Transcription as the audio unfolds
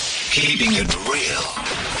Keeping it real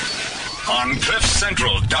on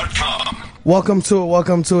CliffCentral.com. Welcome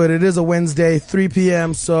to it. It is a Wednesday, 3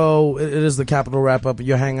 p.m., so it is the Capital Wrap-Up.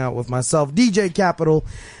 You're hanging out with myself, DJ Capital,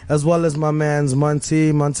 as well as my man's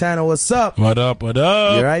Monty. Montana, what's up? What up? You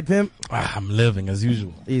alright, pimp? I'm living as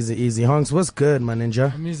usual. Easy. Honks, what's good, my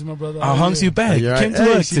ninja? I'm easy, my brother. Honks, you back. You came to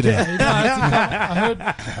work today. I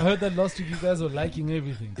heard that last week you guys were liking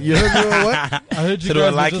everything. You heard me or what? I heard you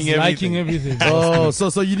guys were just liking everything. Oh,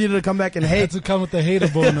 so you needed to come back and I had hate. to come with the hater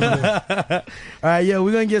bone. Alright, yeah,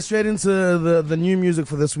 we're gonna get straight into the new music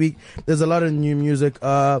for this week. There's a lot of new music.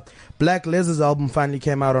 Black Liz's album finally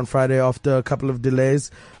came out on Friday after a couple of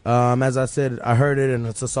delays. As I said, I heard it and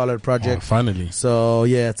it's a solid project. Oh, finally. So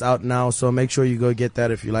yeah, it's out now. So make sure you go get that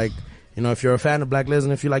if you like, if you're a fan of Black Liz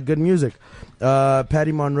and if you like good music.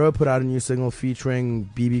 Patty Monroe put out a new single featuring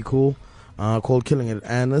BB Cool, called Killing It.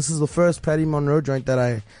 And this is the first Patty Monroe joint that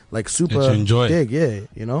I like super dig. Yeah,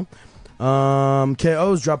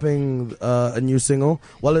 KO's dropping a new single.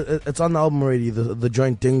 Well, it's on the album already, the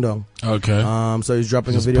joint Ding Dong. Okay. So he's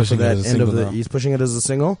dropping a video for that he's pushing it as a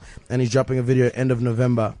single, and he's dropping a video end of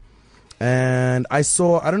November. And I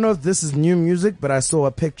don't know if this is new music, but I saw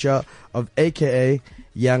a picture of AKA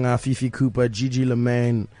Yanga, Fifi Cooper, Gigi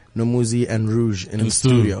Lemaine, Nomuzi, and Rouge in the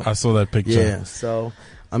studio. I saw that picture. Yeah, so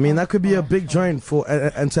I mean that could be a big joint for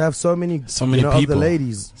and to have so many people of the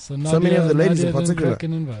ladies, so many of the ladies in particular.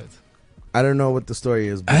 I don't know what the story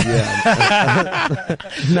is, but yeah.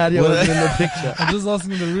 Nadia was in the picture. I'm just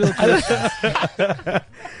asking the real question.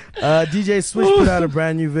 DJ Swish put out a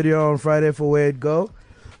brand new video on Friday for Where It Go.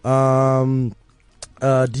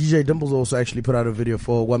 DJ Dimples also actually put out a video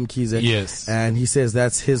for Wamkize. Yes. And he says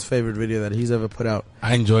that's his favorite video that he's ever put out.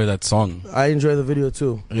 I enjoy that song. I enjoy the video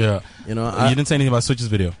too. Yeah. You didn't say anything about Switch's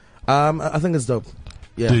video. I think it's dope.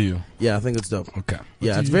 Yeah. Do you? Yeah, I think it's dope. Okay.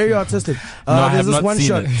 Yeah, it's very artistic. I have not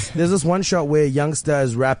seen it. There's this one shot where Youngster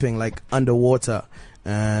is rapping like underwater,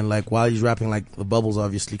 and like while he's rapping, like the bubbles are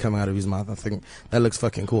obviously coming out of his mouth. I think that looks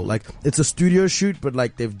fucking cool. Like it's a studio shoot, but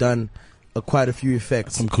like they've done quite a few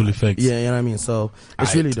effects. Some cool effects. Yeah, you know what I mean. So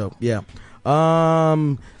it's really dope. Yeah.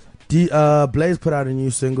 Blaze put out a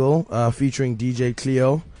new single featuring DJ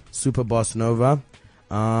Cleo, Super Boss Nova.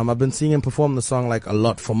 I've been seeing him perform the song like a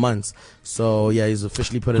lot for months. So yeah, he's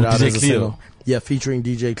officially put it out as a single. Yeah, featuring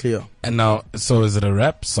DJ Cleo. And now, so is it a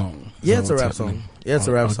rap song? Yeah, it's a rap song. Yeah, it's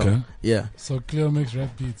a rap song. Yeah. So Cleo makes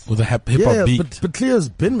rap beats. With a hip hop beat. But Cleo's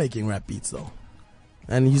been making rap beats though.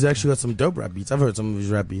 And he's actually got some dope rap beats. I've heard some of his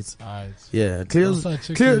rap beats. Yeah, Cleo's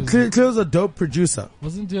a dope producer.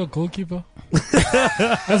 Wasn't he a goalkeeper?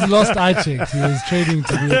 That's the last I checked. He was training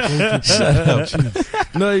to be a goalkeeper. Shut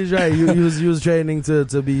up. No, he's right. He was training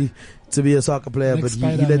to be a soccer player, but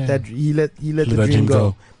he let the dream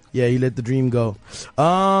go. Yeah, he let the dream go.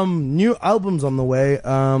 New albums on the way.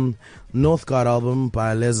 Northgard album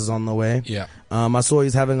by Les is on the way. Yeah. I saw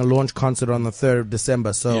he's having a launch concert on the 3rd of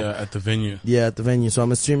December. So yeah, at the venue. Yeah, at the venue. So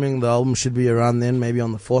I'm assuming the album should be around then, maybe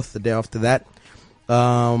on the 4th, the day after that.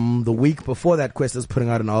 The week before that, Quest is putting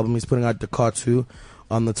out an album. He's putting out Dakar 2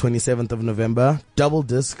 on the 27th of November, double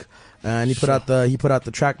disc. And he put out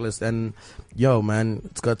the track list, and yo man,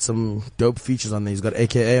 it's got some dope features on there. He's got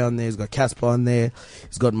AKA on there, he's got Casper on there,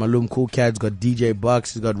 he's got Malum Cool Cat, he's got DJ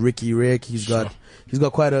Buks, he's got Ricky Rick, he's got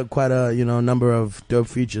quite a number of dope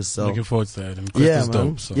features. So looking forward to that. And Quest is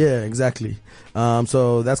dope. So. Yeah, exactly.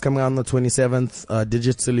 So that's coming out on the 27th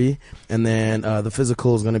digitally, and then the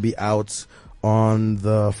physical is going to be out on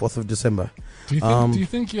the 4th of December. Do you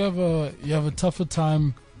think you have a tougher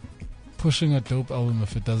time pushing a dope album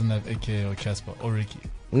if it doesn't have AKA or Casper or Ricky?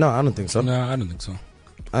 No, I don't think so. No, I don't think so.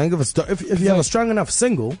 I think if you have a strong enough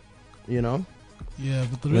single, Yeah,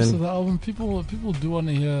 but the rest of the album, people do want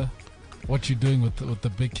to hear what you're doing with the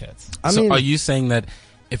big cats. I mean, are you saying that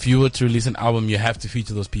if you were to release an album, you have to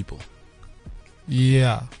feature those people?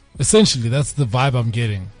 Yeah, essentially, that's the vibe I'm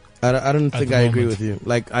getting. I don't think I agree with you.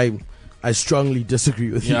 Like I strongly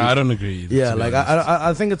disagree with you. Yeah, I don't agree. Yeah, like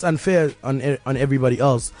I think it's unfair on everybody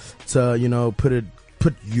else to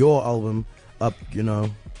put your album up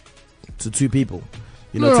to two people.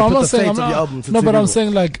 I'm not saying but I'm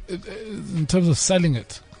saying like in terms of selling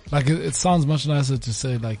it, like it sounds much nicer to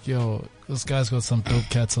say like, yo, this guy's got some dope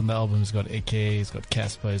cats on the album. He's got AKA, he's got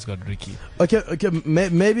Casper, he's got Ricky. Okay.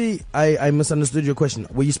 Maybe I misunderstood your question.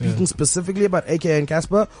 Were you speaking specifically about AKA and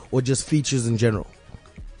Casper, or just features in general?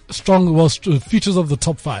 Features of the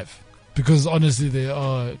top 5, because honestly there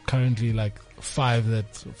are currently like five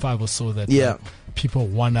or so that people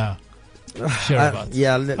wanna share about.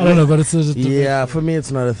 Yeah, I don't know, but it's a yeah. For me,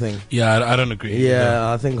 it's not a thing. Yeah, I don't agree.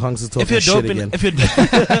 Yeah, I think Honks is talking shit again. If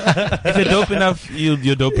you're dope enough,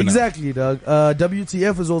 you're dope enough. Exactly, dog.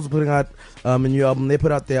 WTF is also putting out a new album. They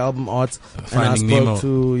put out their album art, and I spoke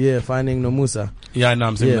to Finding Nomusa. Yeah, I know.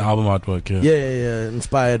 I'm saying the album artwork. Yeah.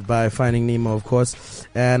 Inspired by Finding Nemo, of course.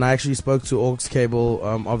 And I actually spoke to Aux Cable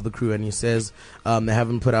of the crew, and he says they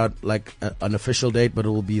haven't put out like an official date, but it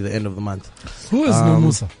will be the end of the month. Who is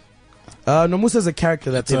Nomusa? Nomusa is a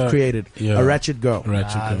character that they've created. A ratchet girl.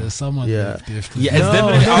 There's someone. Yeah, it's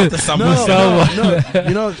definitely out to someone. No.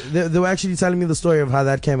 You know, they were actually telling me the story of how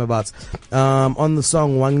that came about. On the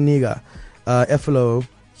song Wang Niga, Efelo,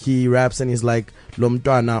 he raps and he's like,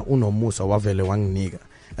 Lomtwana unomusa wavele Wang Niga.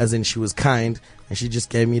 As in, she was kind and she just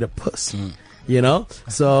gave me the puss. You know?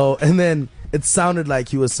 So, and then it sounded like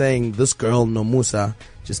he was saying, this girl, Nomusa,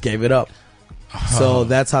 just gave it up. So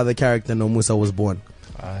that's how the character Nomusa was born.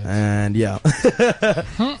 And yeah.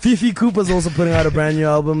 Fifi Cooper's also putting out a brand new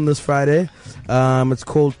album this Friday. It's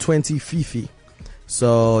called 20 Fifi.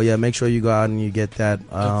 So yeah, make sure you go out and you get that.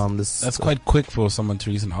 That's quite quick for someone to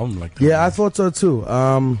release an album like that. Yeah, I thought so too.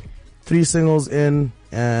 3 singles in,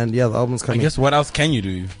 and yeah, the album's coming. I guess what else can you do?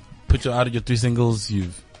 You've put out of your 3 singles.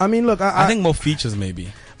 I mean, look, I think more features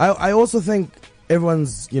maybe. I also think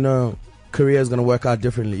everyone's, career is going to work out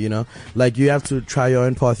differently, like you have to try your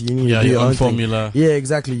own path. You need to do your own formula. Yeah,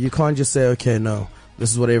 exactly. You can't just say, okay, no,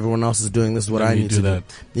 this is what everyone else is doing, this is what I need to do.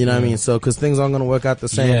 You know what I mean? So because things aren't going to work out the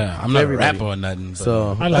same. Yeah, I'm not a rapper or nothing,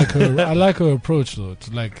 so I like her approach though,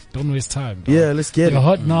 to like, don't waste time, dog. Yeah, let's get it. You're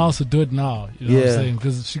hot now, so do it now. You know what I'm saying?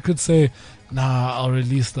 Because she could say, nah, I'll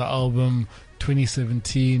release the album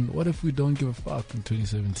 2017. What if we don't give a fuck in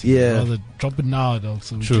 2017? Yeah, rather drop it now, dog.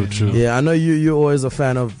 So true. Yeah, I know you're always a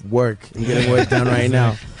fan of work and getting work done right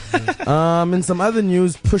now. In some other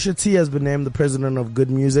news, Pusha T has been named the president of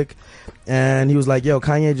Good Music, and he was like, "Yo,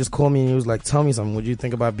 Kanye just called me and he was like, tell me something. What do you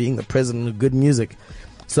think about being the president of Good Music?"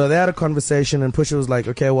 So they had a conversation, and Pusha was like,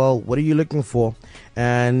 "Okay, well, what are you looking for?"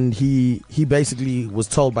 And he basically was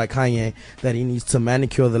told by Kanye that he needs to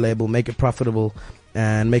manicure the label, make it profitable,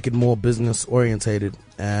 and make it more business orientated.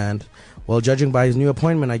 And well, judging by his new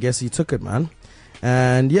appointment, I guess he took it, man.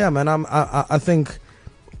 And yeah, man, I think,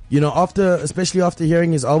 especially after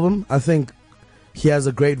hearing his album, I think he has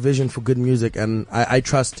a great vision for Good Music, and I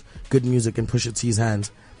trust Good Music in Pusha T's hands.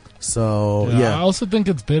 So yeah. I also think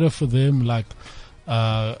it's better for them, like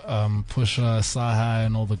Pusha, Saha,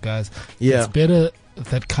 and all the guys. Yeah, it's better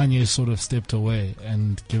that Kanye sort of stepped away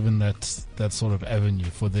and given that sort of avenue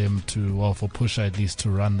for them to, well, for Pusha at least to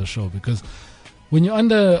run the show, because when you're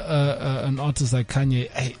under an artist like Kanye,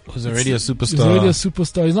 who's already a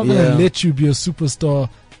superstar, he's not going to let you be a superstar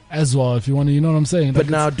as well if you want to, you know what I'm saying? But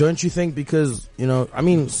now, don't you think, because,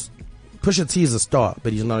 Pusha T is a star,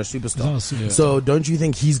 but he's not a superstar. So don't you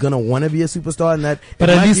think he's gonna want to be a superstar? And that,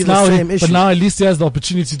 but at least now, at least he has the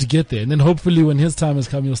opportunity to get there. And then hopefully, when his time has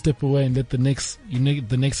come, he'll step away and let the next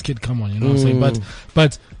kid come on. You know what I'm saying?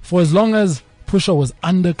 But for as long as Pusha was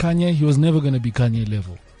under Kanye, he was never gonna be Kanye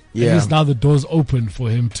level. Yeah. At least now the door's open for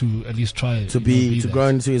him to at least try to grow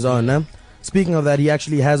into his own. Eh? Speaking of that, he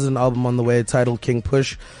actually has an album on the way titled King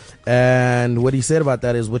Push. And what he said about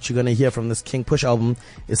that is what you're going to hear from this King Push album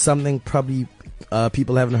is something probably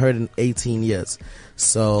people haven't heard in 18 years.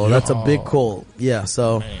 So that's a big call. Yeah.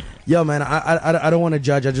 So, man, I don't want to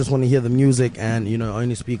judge. I just want to hear the music and,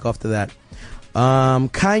 only speak after that.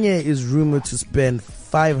 Kanye is rumored to spend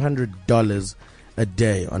 $500 a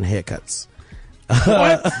day on haircuts.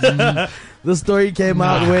 What? The story came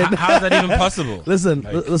out when... How is that even possible? Listen,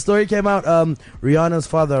 the story came out... Rihanna's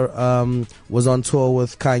father was on tour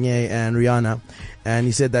with Kanye and Rihanna, and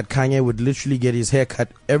he said that Kanye would literally get his hair cut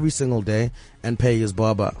every single day and pay his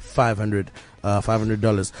barber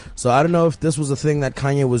 $500. So I don't know if this was a thing that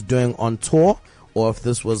Kanye was doing on tour, or if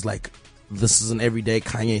this was like... This is an everyday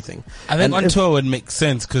Kanye thing. I think on tour would make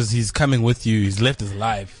sense because he's coming with you. He's left his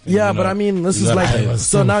life. Yeah, but I mean, this is like...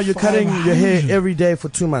 So now you're cutting your hair every day for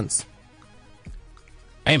 2 months.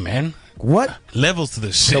 Hey, man. What? Levels to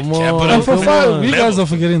this shit. Come on. You guys are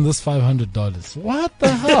forgetting this $500. What the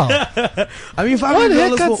hell? I mean,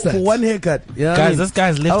 $500 for one haircut. You know guys, this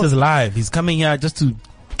guy's left his life. He's coming here just to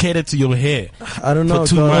cater to your hair. I don't know.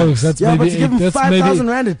 For 2 months. That's maybe but you give him 5,000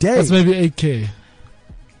 rand a day. That's maybe 8K.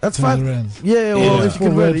 That's fine. Yeah, well, if you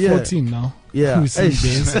convert it, 14 now. Yeah.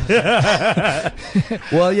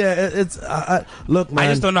 Well, yeah, it's look, man. I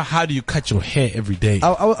just don't know, how do you cut your hair every day?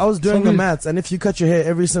 I was doing the maths, and if you cut your hair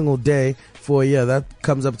every single day for a year, that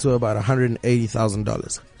comes up to about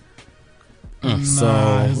 $180,000.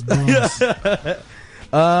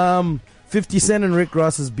 50 Cent and Rick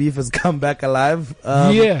Ross's beef has come back alive.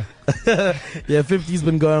 Yeah. Yeah, 50's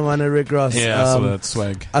been going on at Rick Ross. Yeah, I saw that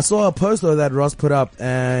swag. I saw a post though that Ross put up,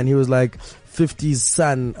 and he was like, 50's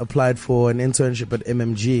son applied for an internship at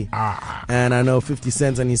MMG. And I know 50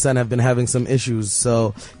 Cent and his son have been having some issues.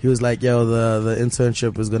 So he was like, yo, the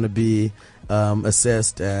internship is going to be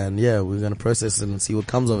assessed, and yeah, we're going to process it and see what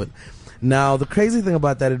comes of it. Now, the crazy thing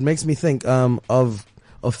about that, it makes me think of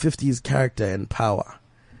 50's character and Power.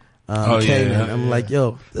 I'm like,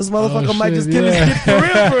 yo, this motherfucker might just give his kid for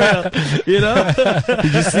real. You know?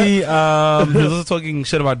 Did you see, he was also talking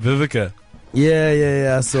shit about Vivica.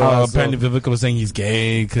 Yeah. How apparently Vivica was saying he's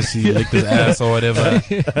gay because she licked his ass or whatever.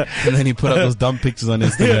 And then he put up those dumb pictures on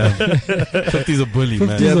Instagram. 50's a bully,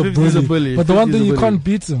 man. 50's a bully. But the one thing you can't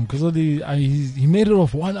beat him, because he made it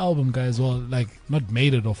off one album, guys. Well, like, not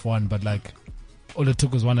made it off one, but like, all it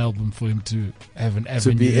took was one album for him to have an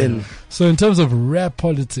avenue. To be in. So in terms of rap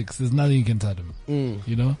politics, there's nothing you can tell him.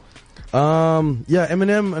 You know? Yeah,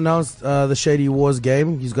 Eminem announced the Shady Wars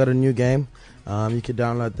game. He's got a new game. You can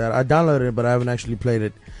download that. I downloaded it, but I haven't actually played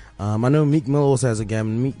it. I know Meek Mill also has a game,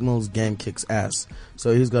 and Meek Mill's game kicks ass.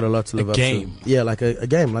 So he's got a lot to live up to. Yeah, like a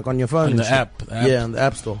game, like on your phone. On the app. Yeah, on the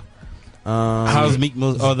App Store. How's Meek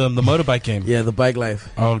Mill? Oh, the motorbike game. Yeah, the bike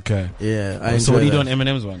life. Oh, okay. Yeah. So what do you do on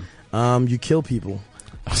Eminem's one? You kill people.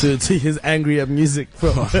 to his angry at music,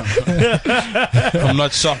 bro. I'm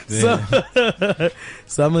not shocked. So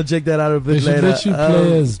I'm gonna check that out a bit later. They should let you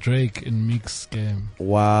play as Drake in Meek's game.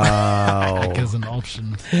 Wow. Like as an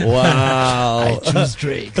option. Wow. I choose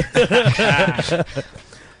Drake.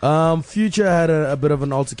 Future had a bit of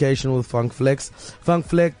an altercation with Funk Flex. Funk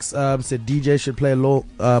Flex said DJ should play more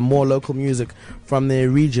local music from their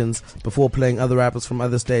regions before playing other rappers from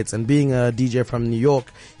other states. And being a DJ from New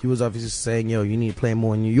York, he was obviously saying, yo, you need to play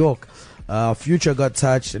more in New York. Future got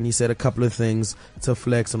touched and he said a couple of things to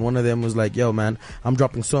Flex, and one of them was like, yo man, I'm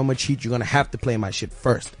dropping so much heat, you're gonna have to play my shit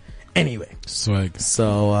first. Anyway, swag.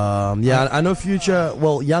 So I know Future.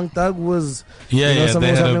 Well, Young Thug was. They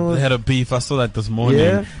had a beef. I saw that this morning.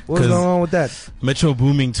 Yeah, what's going on with that? Metro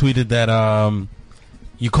Booming tweeted that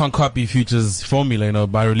you can't copy Future's formula,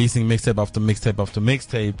 by releasing mixtape after mixtape after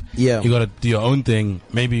mixtape. Yeah, you gotta do your own thing.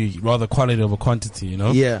 Maybe rather quality over quantity.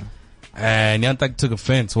 Yeah. And Young Thug took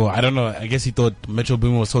offense. Well, I don't know. I guess he thought Metro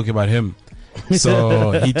Booming was talking about him.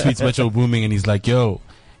 So he tweets Metro Booming and he's like, yo,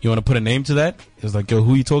 you want to put a name to that? He was like, yo,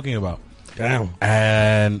 who are you talking about? Damn.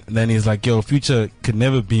 And then he's like, yo, Future could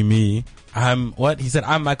never be me. I'm what? He said,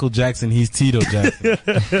 I'm Michael Jackson. He's Tito Jackson.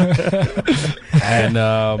 And,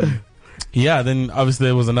 then obviously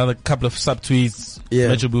there was another couple of subtweets. Yeah.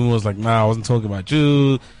 Metro Boomin was like, nah, I wasn't talking about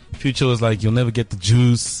you. Future was like, you'll never get the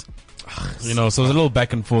juice. So it was a little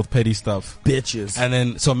back and forth petty stuff. Bitches. And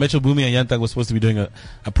then, so Metro Boomin and Young Thug were supposed to be doing a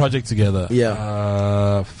project together.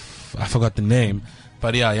 Yeah. I forgot the name.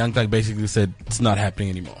 But yeah, Young Thug basically said it's not happening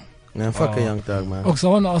anymore. Man, fuck a Young Thug, man. So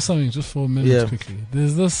I want to ask something just for a minute quickly.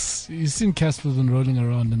 There's this, you've seen Casper's been rolling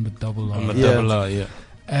around in the double R. On the double R, yeah.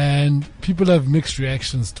 And people have mixed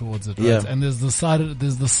reactions towards it, right? Yeah. And there's the side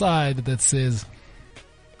that says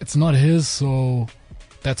it's not his, so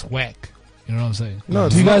that's whack. You know what I'm saying? No,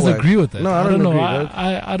 do you guys agree with that? No, I don't know. agree,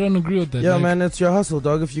 I don't agree with that. Yeah, man, it's your hustle,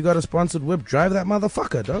 dog. If you got a sponsored whip, drive that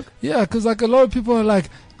motherfucker, dog. Yeah, because like a lot of people are like,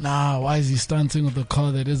 nah, why is he stunting with a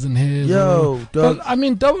car that isn't his? Yo, dog. But, I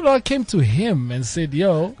mean, Double R came to him and said,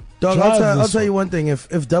 yo, dog, I'll tell you one thing.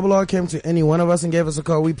 If Double R came to any one of us and gave us a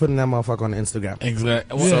call, we putting that motherfucker on Instagram.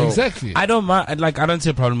 Exactly. Yeah, exactly. I don't mind. I don't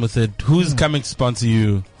see a problem with it. Who's coming to sponsor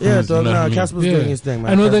you? Yeah, dog. Casper's doing his thing,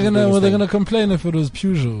 man. And were they gonna complain if it was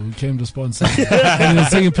Peugeot who came to sponsor? And he was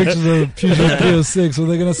taking pictures of Peugeot 306. Were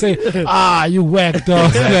they gonna say, you whack,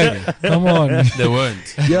 dog? Like, come on. They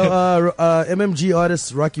weren't. Yo, MMG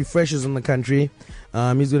artist Rocky Fresh is in the country.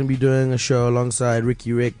 He's gonna be doing a show alongside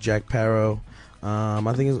Ricky Rick, Jack Parrow.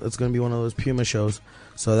 I think it's going to be one of those Puma shows.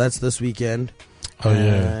 So that's this weekend. Oh,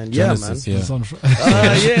 yeah. And Genesis, man.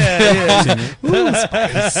 Yeah.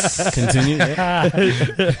 Continue.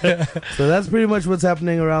 Yeah. So that's pretty much what's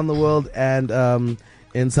happening around the world and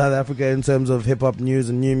in South Africa in terms of hip-hop news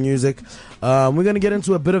and new music. We're going to get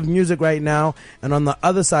into a bit of music right now. And on the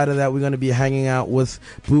other side of that, we're going to be hanging out with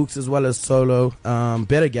Buks as well as Solo,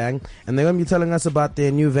 BETR Gang. And they're going to be telling us about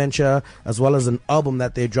their new venture as well as an album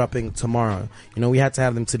that they're dropping tomorrow. We had to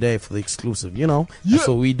have them today for the exclusive. That's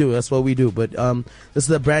what we do. But this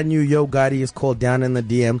is a brand new Yo Gotti. It's called Down in the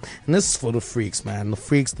DM. And this is for the freaks, man. The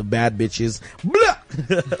freaks, the bad bitches. Blah!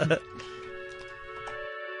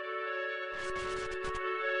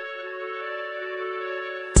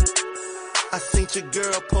 I seen your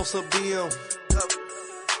girl post a BM,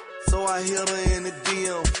 so I hit her in the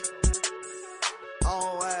DM.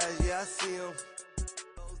 All eyes, yeah, I see him.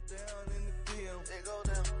 Goes down in the DM. It go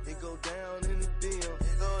down. It go down in the DM.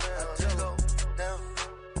 It go down. I tell him. Down.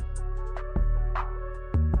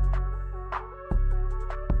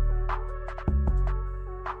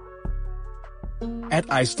 At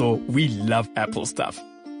iStore, we love Apple stuff,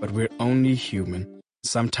 but we're only human.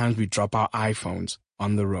 Sometimes we drop our iPhones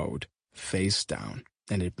on the road, face down,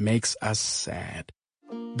 and it makes us sad.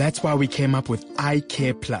 That's why we came up with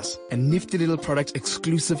iCare Plus, a nifty little product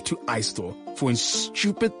exclusive to iStore for when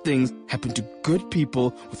stupid things happen to good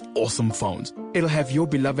people with awesome phones. It'll have your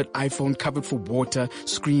beloved iPhone covered for water,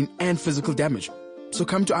 screen, and physical damage. So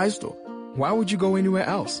come to iStore. Why would you go anywhere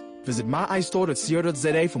else? Visit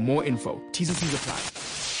myiStore.co.za for more info. T's and C's apply.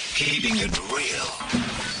 Keeping it real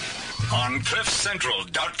on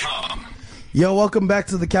CliffCentral.com. Yo, welcome back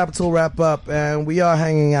to the Capital Wrap Up, and we are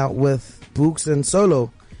hanging out with Buks and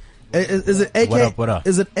Solo. Is it AKA? What up?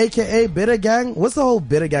 Is it AKA BETR Gang? What's the whole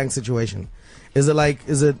BETR Gang situation? Is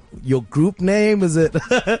it your group name? Is it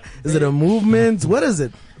is it a movement? What is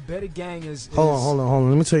it? BETR Gang is... Hold on.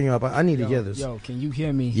 Let me turn you up. I need to hear this. Yo, can you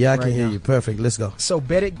hear me? Yeah, I can right hear now? you. Perfect. Let's go. So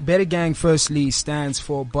BETR Gang firstly stands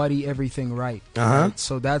for Body Everything Right. Right?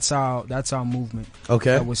 So that's our movement.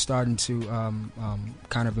 Okay. That we're starting to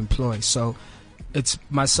kind of employ. So it's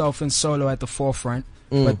myself and Solo at the forefront,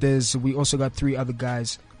 but we also got 3 other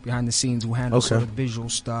guys behind the scenes who handle sort of visual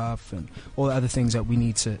stuff and all the other things that we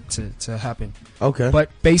need to happen. Okay. But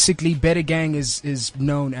basically BETR Gang is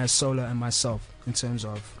known as Solo and myself in terms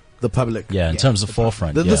of the public. Yeah, in terms of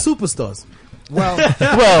forefront. The superstars. well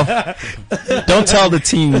Don't tell the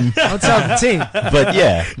team. don't tell the team. But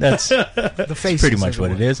yeah, that's The faces, pretty much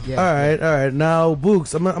what everyone. it is. Yeah. All right. Now,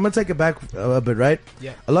 Buks, I'm gonna take it back a bit, right?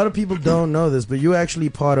 Yeah. A lot of people don't know this, but you were actually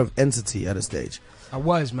part of Entity at a stage. I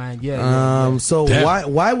was, man. Yeah. So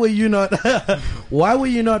Damn. why were you not why were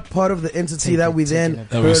you not part of the Entity that we then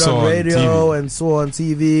That we heard saw on on radio TV. and saw on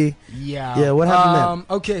TV? Yeah, what happened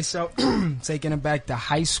Okay, so taking it back to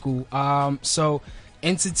high school. So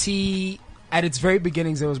Entity, at its very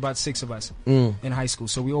beginnings, there was about 6 of us in high school.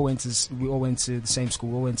 So we all went to the same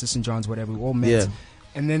school. We all went to St. John's, whatever. We all met. Yeah.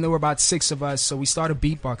 And then there were about 6 of us. So we started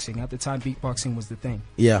beatboxing. At the time, beatboxing was the thing.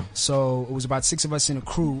 Yeah. So it was about 6 of us in a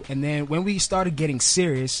crew. And then when we started getting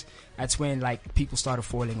serious, that's when like people started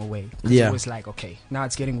falling away. 'Cause Yeah. It was like, okay, now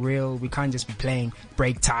it's getting real. We can't just be playing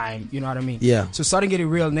break time. You know what I mean? Yeah. So it started getting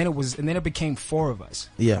real, and then it became 4 of us.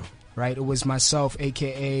 Yeah. Right? It was myself,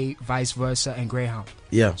 aka Vice Versa, and Greyhound.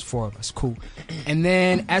 Yeah. It's 4 of us. Cool. And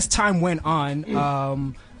then as time went on,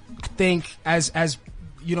 I think as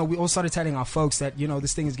you know, we all started telling our folks that, you know,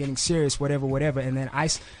 this thing is getting serious, whatever. And then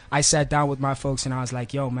I sat down with my folks and I was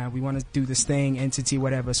like, yo, man, we want to do this thing, Entity,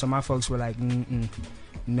 whatever. So my folks were like,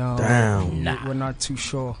 no, Damn. we're not too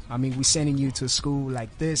sure. I mean, we're sending you to a school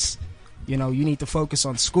like this. You know, you need to focus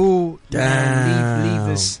on school. Man,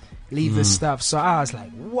 leave this stuff. So I was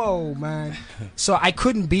like, whoa, man. So I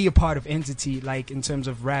couldn't be a part of Entity, like in terms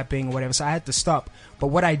of rapping or whatever. So I had to stop. But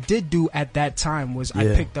what I did do at that time was I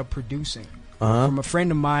picked up producing. From a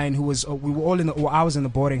friend of mine who was, we were all I was in the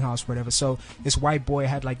boarding house, whatever. So this white boy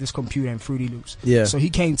had like this computer and Fruity Loops. Yeah. So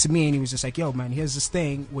he came to me and he was just like, yo, man, here's this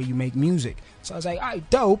thing where you make music. So I was like, all right,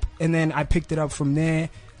 dope. And then I picked it up from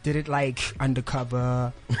there. Did it like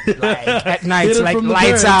undercover, like at nights, like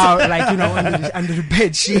lights out, like, you know, under the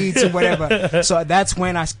bed sheets and whatever. So that's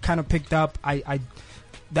when I kind of picked up.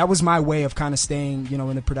 That was my way of kind of staying, you know,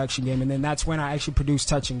 in the production game. And then that's when I actually produced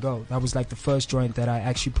Touch and Go. That was like the first joint that I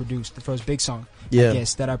actually produced, the first big song, I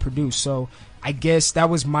guess, that I produced. So I guess that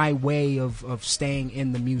was my way of staying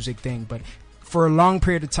in the music thing. But for a long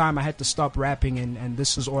period of time, I had to stop rapping, and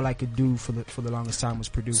this was all I could do for the longest time was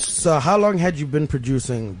produce. So how long had you been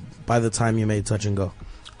producing by the time you made Touch and Go?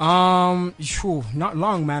 Not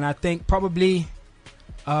long, man. I think probably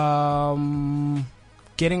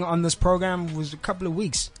getting on this program was a couple of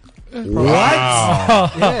weeks. What?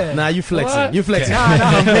 Yeah. Nah, you flexing. You flexing. Nah,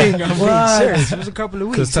 I'm being serious. It was a couple of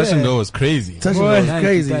weeks. Because Touch and Go was crazy. Touch and Go is Thank you,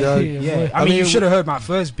 crazy, thank dog. you. Yeah. I mean, you should have heard my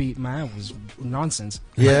first beat, man. It was nonsense.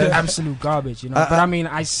 Yeah. Absolute garbage, you know. But I mean,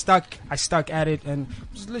 I stuck at it, and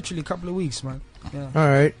it was literally a couple of weeks, man. Yeah. All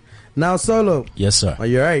right. Now, Solo. Yes, sir. Are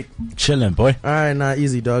you all right? Chilling, boy. All right, nah,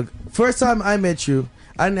 easy, dog. First time I met you,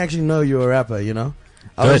 I didn't actually know you were a rapper, you know?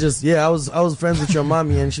 I was friends with your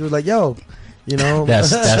mommy, and she was like, yo, you know.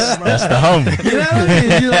 That's the home. You know what I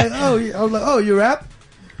mean? You're like, I was like, oh, you rap?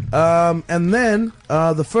 And then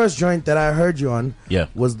the first joint that I heard you on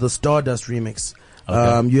was the Stardust remix.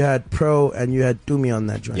 Okay. You had Pro and you had Doomy on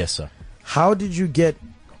that joint. Yes, sir. How did you get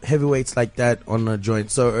heavyweights like that on a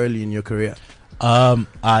joint so early in your career?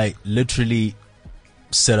 I literally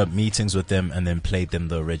set up meetings with them and then played them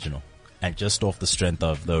the original. and just off the strength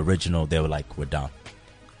of the original, they were like, we're down.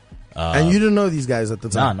 And you didn't know these guys at the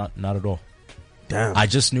time? Nah, not at all. Damn. I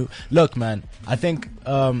just knew. Look, man, I think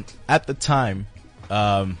at the time,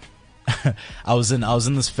 I was in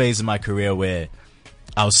this phase in my career where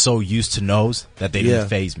I was so used to no's that they didn't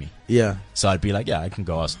faze me. Yeah. So I'd be like, yeah, I can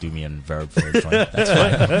go ask do me and verb for a joint. That's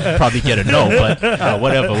fine. Probably get a no, but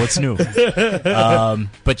whatever. What's new?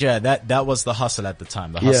 But yeah, that was the hustle at the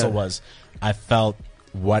time. The hustle was, I felt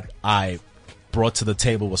what I brought to the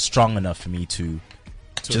table was strong enough for me to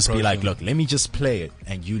just be like, look, let me just play it,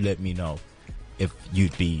 and you let me know if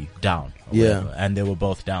you'd be down. Or whatever. And they were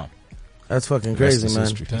both down. That's fucking crazy,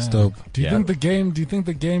 man. That's dope. Do you think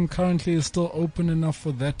the game currently is still open enough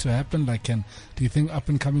for that to happen? Like, do you think up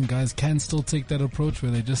and coming guys can still take that approach where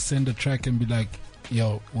they just send a track and be like,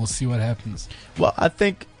 yo, we'll see what happens? Well,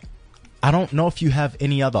 I don't know if you have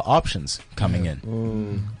any other options coming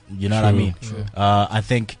in. You know what I mean? I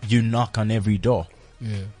think you knock on every door.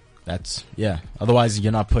 Otherwise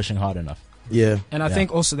you're not pushing hard enough. And I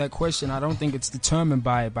think also that question, I don't think it's determined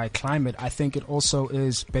by climate. I think it also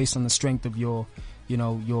is based on the strength of your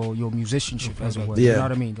musicianship, as it were. You know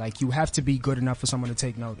what I mean? Like, you have to be good enough for someone to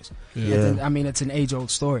take notice. I mean, it's an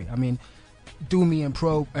age-old story. I mean, Do Me and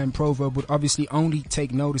Proverb would obviously only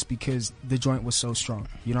take notice because the joint was so strong.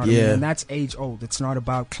 You know what I mean? And that's age-old. It's not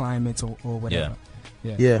about climate or whatever.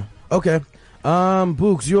 Okay.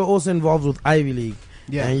 Buks, you're also involved with Ivy League.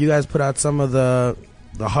 And you guys put out some of the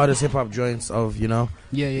hardest hip hop joints of,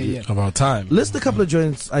 of our time. List a couple of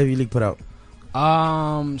joints Ivy League put out.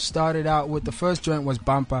 Started out with the first joint was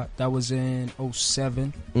Bampa. That was in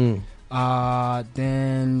 07.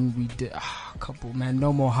 Then we did a couple, man.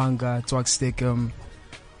 No More Hunger, Dog Stickum,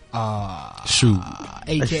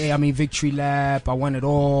 AKA, I mean, Victory Lap, I Want It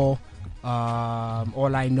All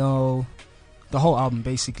I Know, the whole album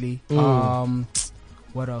basically.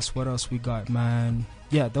 What else we got, man?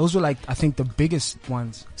 Yeah, those were like, I think, the biggest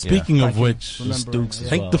ones. Speaking of which, Dukes, I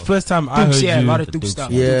think the first time I heard you, a lot of Duke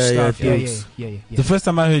stuff. Yeah. The first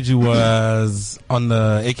time I heard you was on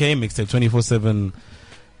the AKA mixtape 24/7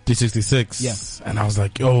 366. Yeah. And I was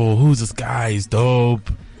like, yo, who's this guy? He's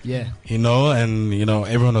dope. Yeah. And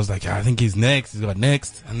everyone was like, I think he's next. He's got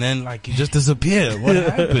next. And then, like, he just disappeared. What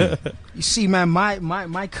happened? You see, man,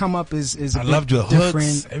 my come up is I loved your different.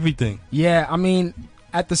 hooks, everything. Yeah, I mean,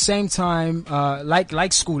 at the same time, like high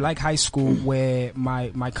school, where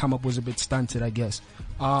my come up was a bit stunted, I guess.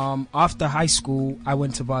 After high school, I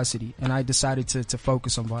went to varsity, and I decided to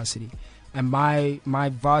focus on varsity. And my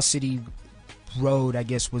varsity road, I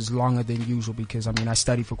guess, was longer than usual because, I mean, I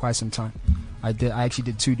studied for quite some time. I actually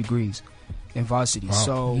did 2 degrees in varsity. Wow.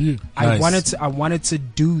 So Nice. I wanted to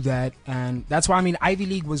do that, and that's why, I mean, Ivy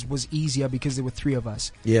League was easier because there were 3 of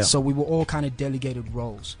us. Yeah. So we were all kind of delegated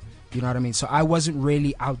roles. You know what I mean? So I wasn't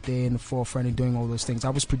really out there in the forefront and doing all those things. I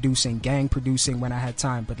was gang producing when I had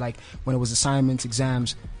time, but like when it was assignments,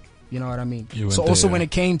 exams, you know what I mean? So also when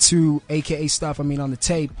it came to AKA stuff, I mean, on the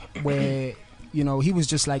tape where, he was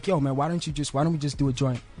just like, yo, man, why don't we just do a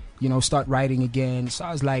joint? Start writing again. So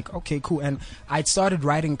I was like, okay, cool. And I'd started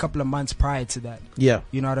writing a couple of months prior to that. Yeah.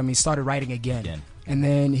 You know what I mean? Started writing again. And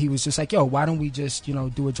then he was just like, yo, why don't we just,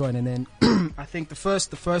 do a joint? And then I think the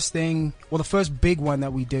first big one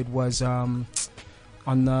that we did was on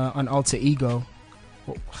Alter Ego.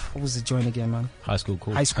 What was the joint again, man? High School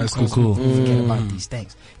Cool. High School Cool. Forget about these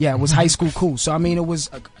things. Yeah, it was High School Cool. So, I mean, it was,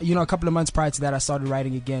 a couple of months prior to that, I started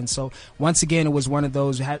writing again. So, once again, it was one of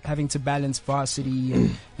those having to balance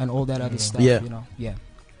varsity and all that other stuff, Yeah.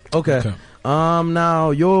 Okay.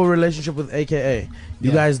 Now, your relationship with AKA.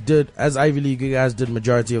 You guys did, as Ivy League, you guys did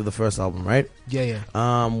majority of the first album, right? Yeah.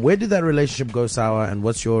 Where did that relationship go sour, and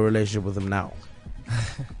what's your relationship with him now?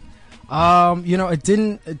 It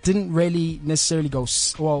didn't really necessarily go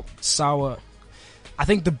sour. I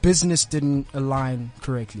think the business didn't align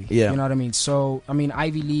correctly. Yeah. You know what I mean? So, I mean,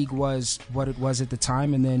 Ivy League was what it was at the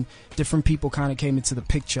time, and then different people kind of came into the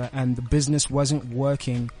picture, and the business wasn't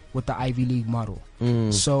working with the Ivy League model.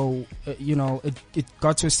 So, it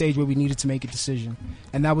got to a stage where we needed to make a decision,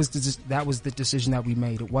 and that was the decision that we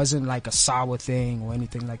made. It wasn't like a sour thing or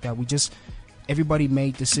anything like that. Everybody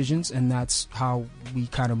made decisions, and that's how we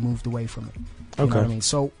kind of moved away from it. You know what I mean?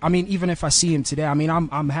 So, I mean, even if I see him today, I mean,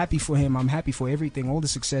 I'm happy for him. I'm happy for everything, all the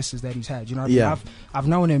successes that he's had. You know what I mean? I've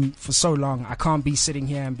known him for so long. I can't be sitting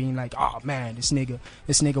here and being like, oh man, this nigga,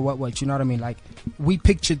 what? You know what I mean? Like, we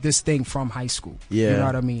pictured this thing from high school. Yeah. You know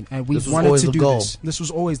what I mean? And we wanted to do this. This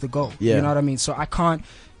was always the goal. Yeah. You know what I mean? So I can't,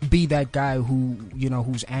 be that guy who,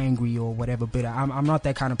 who's angry or whatever, but I'm not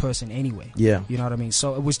that kind of person anyway. Yeah. You know what I mean?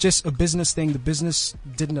 So it was just a business thing. The business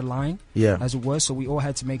didn't align as it was, so we all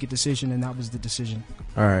had to make a decision, and that was the decision.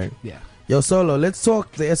 All right. Yeah. Yo, Solo, let's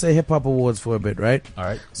talk the SA Hip Hop Awards for a bit, right? All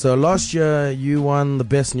right. So last year, you won the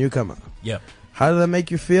Best Newcomer. Yeah. How did that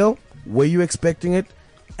make you feel? Were you expecting it?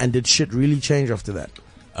 And did shit really change after that?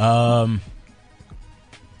 How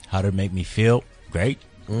did it make me feel? Great.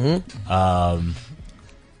 Mm-hmm.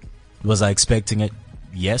 Was I expecting it?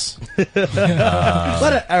 Yes. What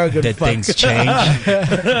an arrogant Did fuck. things change?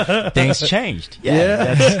 Things changed.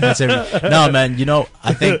 Yeah. That's every. No, man.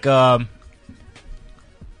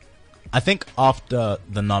 I think after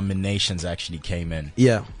the nominations actually came in,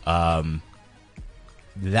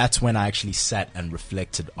 that's when I actually sat and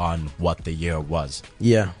reflected on what the year was.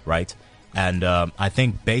 Yeah. Right. And I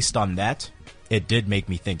think based on that, it did make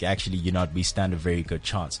me think, actually, we stand a very good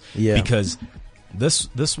chance. Yeah. Because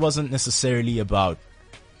this wasn't necessarily about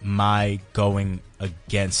my going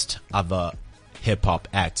against other hip hop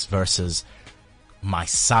acts versus my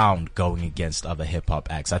sound going against other hip hop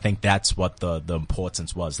acts. I think that's what the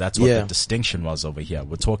importance was. That's what the distinction was over here.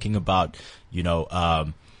 We're talking about,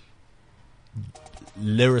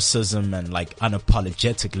 lyricism and like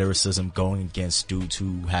unapologetic lyricism going against dudes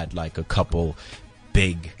who had like a couple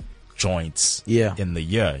big joints in the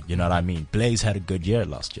year. You know what I mean? Blaze had a good year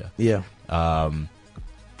last year. Yeah.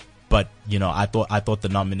 But I thought the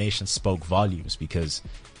nomination spoke volumes because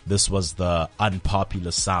this was the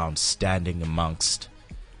unpopular sound standing amongst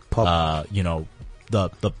pop.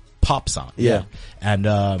 The pop sound. Yeah. And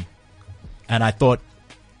I thought,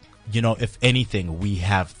 if anything, we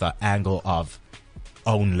have the angle of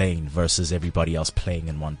own lane versus everybody else playing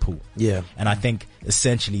in one pool. Yeah. And I think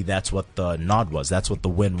essentially that's what the nod was. That's what the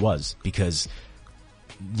win was, because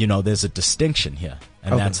there's a distinction here,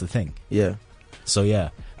 and that's the thing. Yeah. So yeah.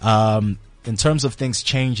 In terms of things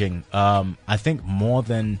changing, I think more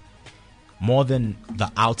than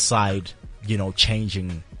the outside,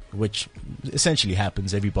 changing, which essentially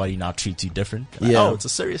happens. Everybody now treats you different. Like, oh, it's a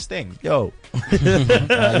serious thing. Yo,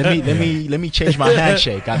 let me change my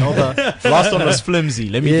handshake. I know the last one was flimsy.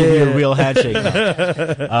 Let me give you a real handshake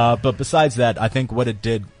now. But besides that, I think what it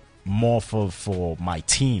did more for my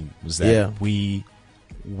team was that we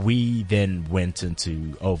then went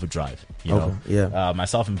into overdrive.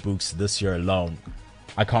 Myself and Buks this year alone,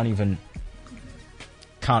 I can't even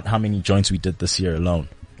count how many joints we did this year alone.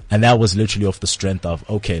 And that was literally off the strength of,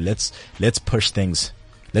 okay, let's push things.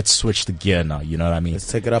 Let's switch the gear now. You know what I mean?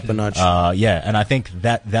 Let's take it up a notch. And I think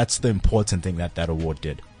that's the important thing that award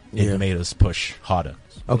did. It made us push harder.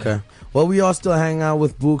 Okay. Well, we are still hanging out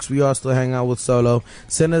with Buks. We are still hanging out with Solo.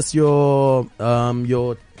 Send us your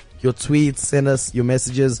tweets. Send us your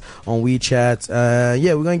messages on WeChat.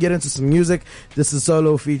 We're going to get into some music. This is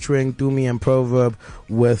Solo featuring Doomy and Proverb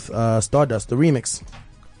with Stardust, the remix.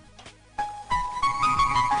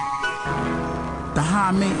 The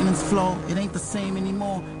high maintenance flow, it ain't the same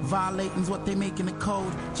anymore. Violating's what they make in the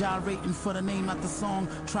code. Gyrating for the name at the song.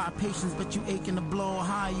 Try patience, but you aching to blow.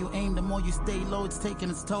 Higher you aim, the more you stay low, it's taking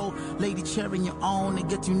its toll. Lady cheering your own, it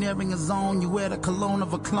gets you nearing a zone. You wear the cologne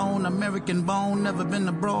of a clone, American bone, never been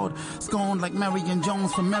abroad. Scorned like Marion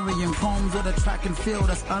Jones from Marion Combs with a track and field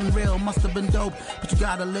that's unreal. Must have been dope, but you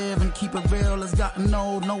gotta live and keep it real. It's gotten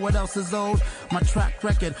old, know what else is old. My track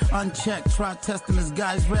record unchecked, try testing this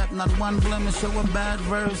guy's rep. Not one blemish or a bad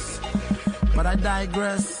verse. But I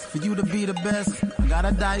digress, for you to be the best, I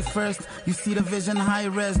gotta die first. You see the vision, high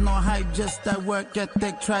res, no hype, just that work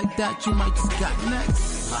ethic. Track that you might just got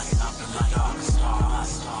next. Light up in the dark,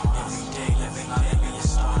 stardust. Every day living on it, be a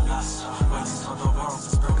stardust. Waiting for the world to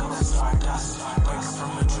sprinkle in stardust. Wake up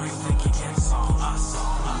from a dream, thinking it's all us.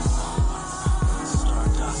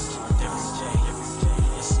 Stardust, every day,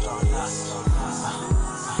 it's stardust.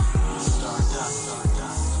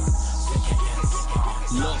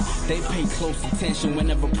 Look, they pay close attention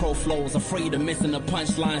whenever pro flows. Afraid of missing the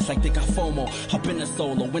punchlines like they got FOMO. Hop in a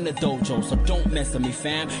solo, in the dojo, so don't mess with me,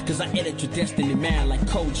 fam. Cause I edit your destiny, man, like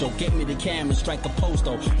Kojo. Get me the camera, strike a pose,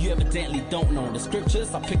 though. You evidently don't know the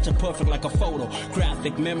scriptures. I picture perfect like a photo.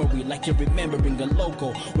 Graphic memory, like you're remembering a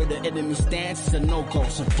logo. Where the enemy stands, it's a no-go,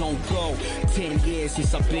 so don't go. 10 years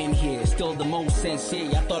since I've been here, still the most sincere.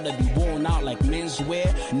 I thought I'd be worn out like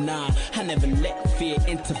menswear. Nah, I never let fear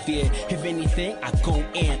interfere. If anything, I go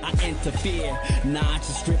in, I interfere. Nah, I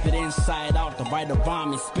just strip it inside out. To write a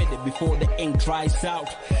rhyme and spit it before the ink dries out.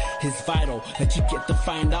 It's vital that you get to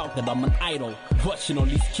find out that I'm an idol. Watching all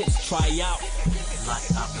these kids try out.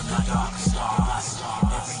 Light up in the dark, stardust.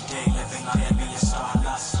 Every day living on it, be a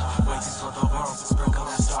stardust. Waiting for the world to sprinkle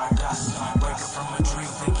in stardust. Wake up from a dream,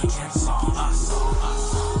 thinking it's all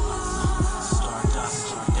us.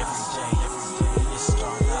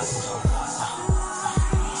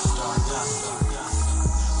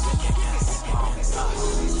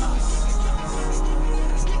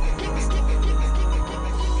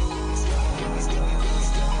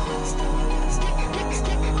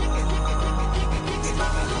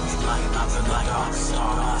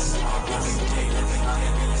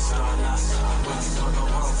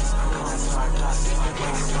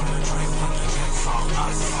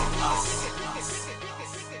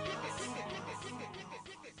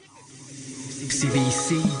 See these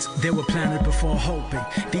seeds, they were planted before hoping.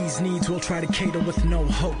 These needs will try to cater with no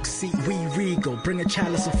hoax. See, we regal, bring a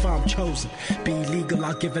chalice if I'm chosen. Be legal,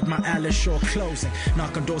 I'll give it my Alice Shore closing.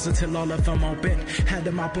 Knock on doors until all of them open. Had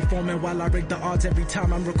them out performing while I rig the odds every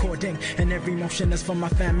time I'm recording. And every motion is for my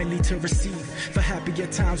family to receive. For happier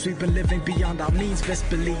times we've been living beyond our means, best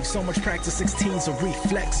believe. So much practice, 16's a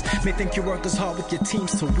reflex. May think you work as hard with your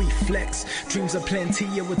teams to we flex. Dreams are plenty,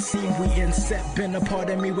 it would seem we inset. Been a part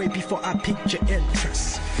of me way before I peaked your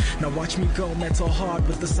interest. Now watch me go mental hard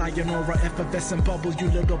with the sayonara effervescent bubble. You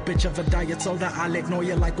little bitch of a diet soda. I'll ignore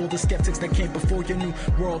you like all the skeptics that came before your new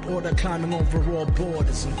world order. Climbing over all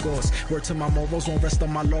borders, of course. Word to my morals, won't rest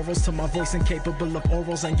on my laurels. To my voice incapable of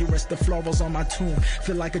orals, and you rest the florals on my tomb.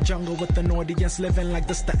 Feel like a jungle with an audience, living like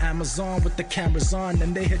this the Amazon with the cameras on,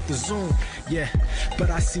 and they hit the zoom. Yeah,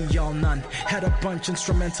 but I see y'all none. Had a bunch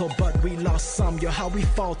instrumental, but we lost some. Yo, how we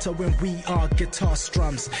falter when we are guitar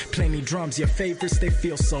strums. Play me drums, your favorites, they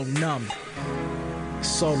feel so numb.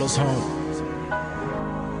 Solo's home.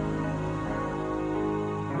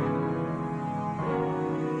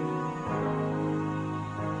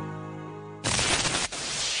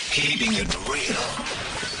 Keeping it real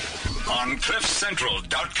on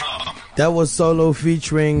CliffCentral.com. That was Solo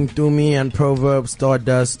featuring Doomy and Proverb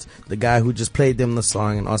Stardust, the guy who just played them the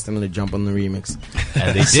song and asked them to jump on the remix.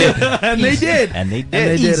 And they did. And they did. And they did. And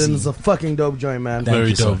they did. And it's a fucking dope joint, man.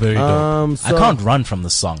 Very dope, very dope. I can't run from the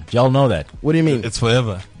song. Y'all know that. What do you mean? It's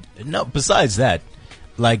forever. No, besides that,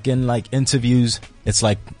 like in like interviews, it's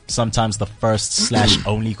like sometimes the first /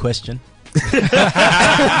 only question. And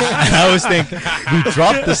I always think we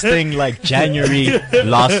dropped this thing like January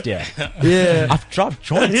last year. Yeah, I've dropped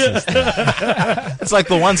joints since then. It's like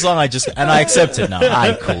the one song I accept it now.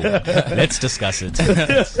 Alright, cool. Let's discuss it.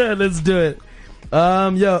 Let's do it.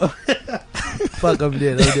 Yo, fuck, I'm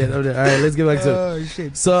dead. All right, let's get back to it.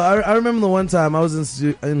 Shit. So I remember the one time I was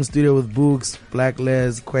in the studio with Buks, Black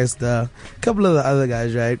Les, Questa, a couple of the other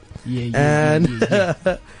guys, right? Yeah.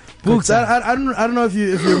 Buks, I don't know if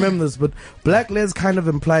you remember this, but Black Les kind of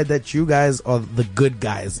implied that you guys are the good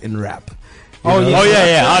guys in rap. Oh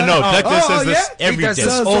yeah. I know. Black Les says this every day.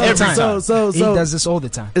 Every time. So he does this all the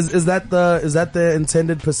time. Is that the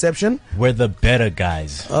intended perception? We're the better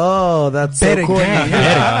guys. Oh, that's better so cool. gang.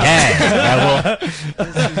 Better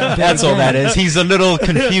gang. That's all that is. He's a little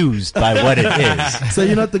confused by what it is. So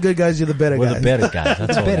you're not the good guys, you're the better guys. We're the better guys.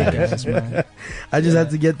 That's all Better that guys, is. man. I just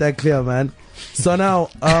had to get that clear, man. So now,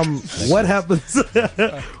 what happens?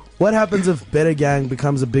 What happens if BETR Gang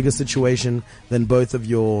becomes a bigger situation than both of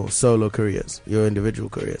your solo careers, your individual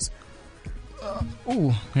careers?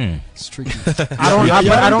 It's tricky.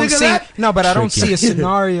 I don't see a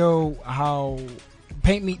scenario how.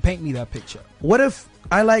 Paint me that picture. What if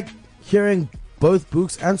I like hearing both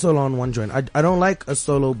Buks and solo on one joint? I don't like a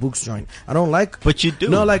solo Buks joint. I don't like. But you do.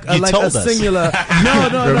 No, like you like told a us. singular. No.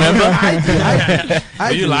 Remember? No, I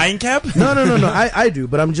Are you do. lying, Cap? No. I do,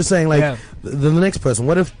 but I'm just saying, like the next person.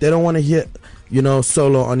 What if they don't want to hear,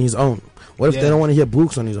 solo on his own? What if they don't want to hear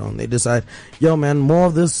Buks on his own? They decide, yo, man, more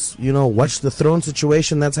of this, Watch the Throne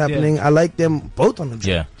situation that's happening. I like them both on the joint.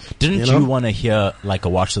 Yeah. Didn't you want to hear like a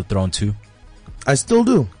Watch the Throne too? I still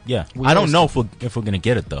do. Yeah. I don't know if we're gonna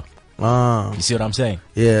get it though. You see what I'm saying?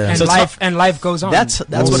 Yeah. And life goes on. That's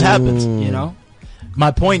what happens. My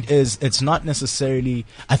point is, it's not necessarily.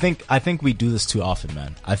 I think we do this too often,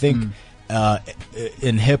 man. I think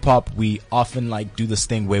in hip hop we often like do this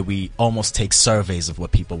thing where we almost take surveys of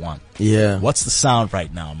what people want. Yeah. What's the sound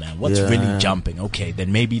right now, man? What's really jumping? Okay,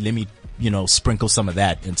 then maybe let me sprinkle some of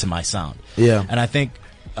that into my sound. Yeah. And I think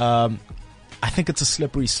it's a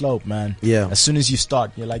slippery slope, man. Yeah. As soon as you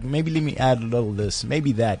start, you're like, maybe let me add a little this,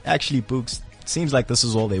 maybe that. Actually, Buks, seems like this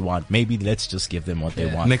is all they want. Maybe let's just give them what they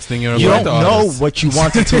want. Next thing you don't know what you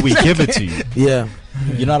want until we give it to you. Yeah.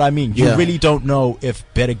 You know what I mean? You really don't know if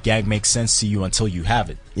BETR Gang makes sense to you until you have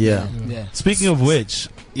it. Yeah. Speaking of which,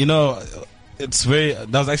 it's that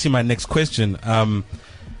was actually my next question.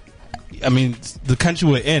 I mean, the country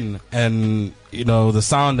we're in, and the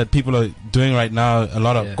sound that people are doing right now, a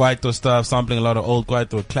lot of Kwaito stuff, sampling a lot of old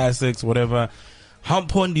Kwaito classics, whatever. How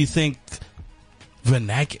important do you think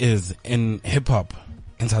vernac is in hip hop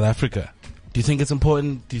in South Africa? Do you think it's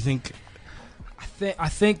important? Do you think? I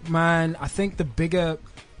think, man. I think the bigger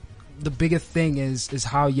thing is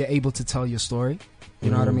how you're able to tell your story.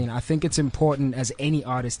 You know what I mean? I think it's important as any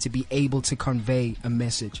artist to be able to convey a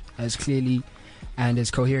message as clearly and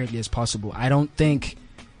as coherently as possible. I don't think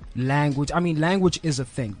language. I mean, language is a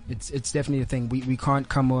thing. It's definitely a thing. We can't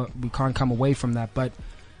come away from that. But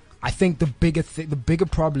I think the bigger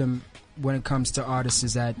problem when it comes to artists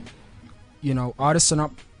is that, you know, artists are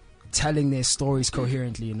not telling their stories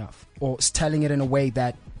coherently enough, or telling it in a way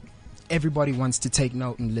that everybody wants to take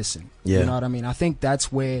note and listen. Yeah. You know what I mean? I think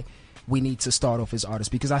that's where we need to start off as artists,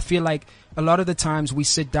 because I feel like a lot of the times we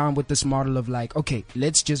sit down with this model of like, okay,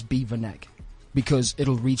 let's just be Vanek because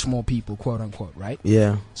it'll reach more people, quote unquote, right?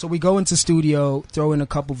 Yeah. So we go into studio, throw in a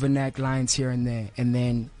couple Vanek lines here and there, and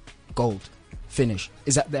then gold, finish.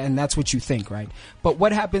 And that's what you think, right? But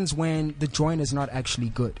what happens when the joint is not actually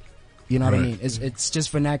good? You know what I mean? It's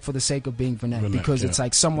just Vanek for the sake of being Vanek, because it's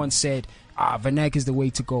like someone said, Vanek is the way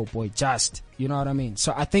to go, boy, just, you know what I mean?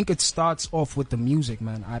 So I think it starts off with the music,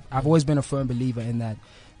 man. I've always been a firm believer in that.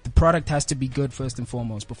 The product has to be good first and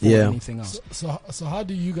foremost before anything else. So how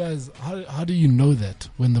do you guys, how do you know that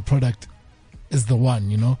when the product is the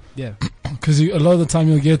one, you know? Yeah. Because a lot of the time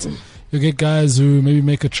you'll get guys who maybe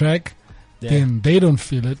make a track, then they don't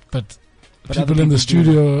feel it, but people in the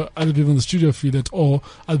studio, other people in the studio feel it, or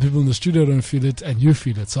other people in the studio don't feel it, and you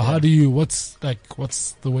feel it. So how do you? What's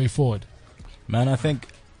the way forward? Man, I think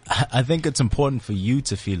it's important for you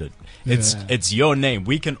to feel it. It's your name.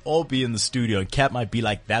 We can all be in the studio, and Cap might be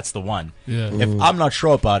like, "That's the one." Yeah. If I'm not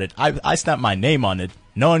sure about it, I stamp my name on it.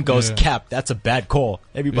 No one goes, "Cap, that's a bad call."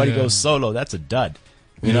 Everybody goes solo. That's a dud.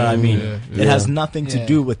 You know what I mean? It has nothing to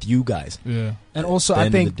do with you guys. Yeah. And also, I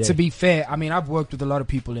think, to be fair, I mean, I've worked with a lot of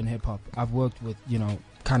people in hip hop. I've worked with, you know,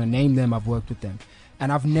 kind of name them. I've worked with them,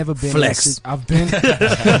 and I've never been. Flex. I've been.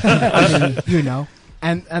 I mean, you know,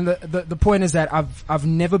 and the point is that I've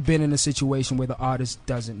never been in a situation where the artist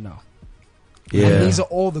doesn't know. Yeah. And these are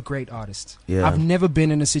all the great artists. Yeah. I've never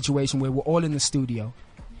been in a situation where we're all in the studio,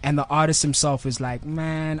 and the artist himself is like,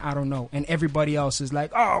 "Man, I don't know," and everybody else is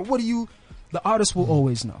like, "Oh, what do you?" The artist will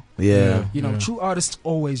always know. Yeah. You know, true artists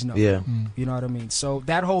always know. Yeah. You know what I mean? So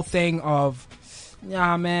that whole thing of,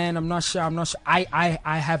 yeah, man, I'm not sure. I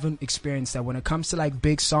haven't experienced that when it comes to like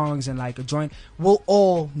big songs and like a joint. We'll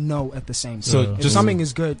all know at the same time. So if something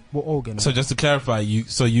is good, we're all gonna know. So just to clarify, you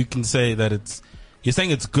can say that you're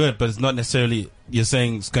saying it's good, but it's not necessarily, you're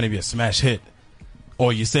saying it's going to be a smash hit.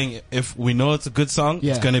 Or you're saying if we know it's a good song,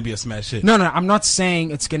 it's going to be a smash hit. No, I'm not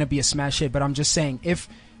saying it's going to be a smash hit, but I'm just saying if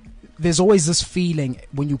there's always this feeling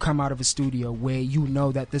when you come out of a studio where you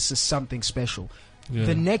know that this is something special. Yeah.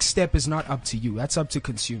 The next step is not up to you. That's up to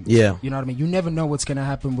consumers. Yeah. You know what I mean? You never know what's going to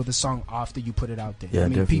happen with a song after you put it out there. Yeah, I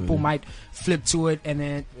mean, definitely. people might flip to it and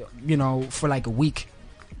then, you know, for like a week,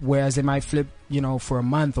 whereas they might flip, you know, for a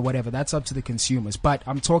month or whatever. That's up to the consumers. But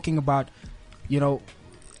I'm talking about, you know,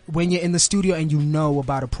 when you're in the studio and you know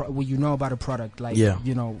about a product, like,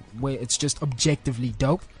 you know, where it's just objectively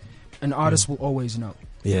dope, an artist will always know.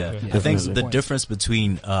 Yeah. I think the difference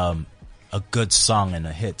between a good song and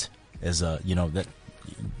a hit is, you know, that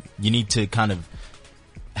you need to kind of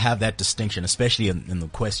have that distinction, especially in the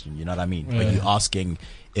question, you know what I mean? When you're asking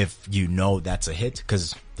if you know that's a hit,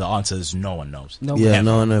 because the answer is no one knows. No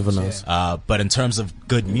one ever knows. But in terms of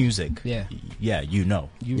good music, you know.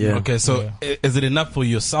 Okay, so is it enough for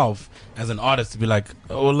yourself as an artist to be like,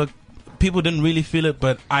 oh, look, people didn't really feel it,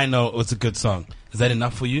 but I know it's a good song. Is that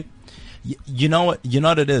enough for you? You know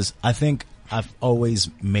what it is? I think I've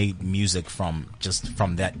always made music from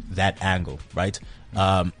that angle, right?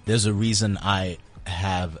 There's a reason I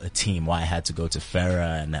have a team, why I had to go to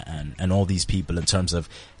Farah and all these people in terms of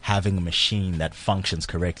having a machine that functions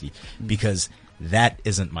correctly, because that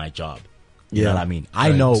isn't my job. You know what I mean?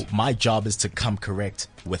 I know my job is to come correct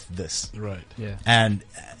with this. Right. Yeah. And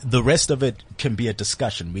the rest of it can be a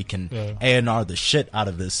discussion. We can A&R the shit out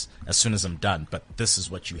of this as soon as I'm done, but this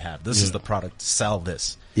is what you have. This is the product. Sell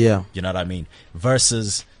this. Yeah. You know what I mean?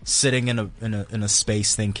 Versus sitting in a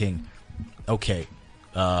space thinking, okay,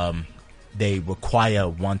 they require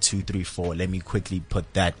 1, 2, 3, 4. Let me quickly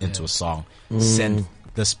put that into a song. Send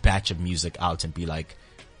this batch of music out and be like,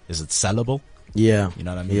 is it sellable? Yeah. You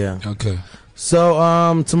know what I mean? Yeah. Okay.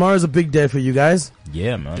 So, tomorrow's a big day for you guys.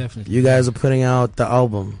 Yeah, man. Definitely. You guys are putting out the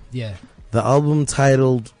album. Yeah. The album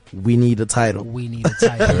titled We Need a Title. We Need a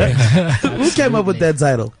Title. Who came up with that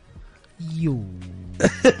title? You.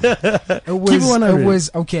 It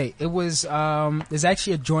was okay. It was there's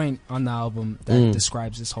actually a joint on the album that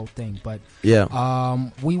describes this whole thing, but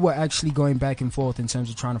we were actually going back and forth in terms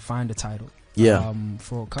of trying to find a title.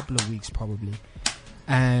 For a couple of weeks probably.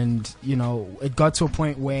 And, you know, it got to a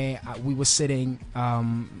point where we were sitting,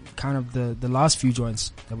 kind of the last few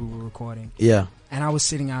joints that we were recording. Yeah. And I was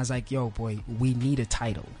sitting, I was like, yo, boy, we need a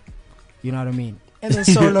title. You know what I mean? And then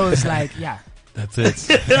Solo is like, yeah. That's it.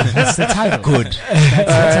 That's the title. Good. That's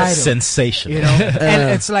the title. Sensational. You know?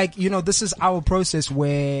 And it's like, you know, this is our process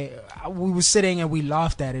where we were sitting and we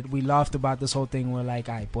laughed at it. We laughed about this whole thing. We're like,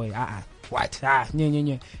 "Ay, boy, what? Yeah.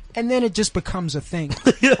 And then it just becomes a thing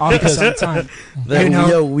after some time. We need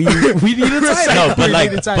a title.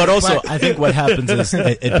 No, but also I think what happens is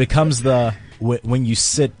it becomes when you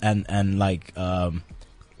sit and like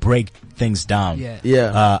break things down.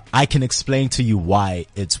 Yeah. I can explain to you why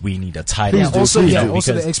we need a title. Yeah, also the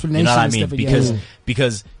because, explanation. You know what I mean? Stuff,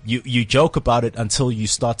 Because you joke about it until you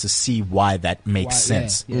start to see why that makes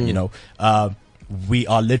sense. Yeah. You know, we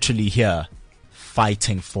are literally here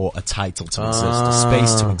fighting for a title to exist, a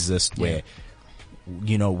space to exist where,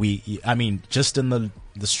 you know, just in the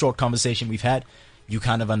short conversation we've had, you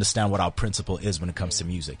kind of understand what our principle is when it comes to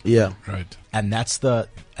music. Yeah. Right. And that's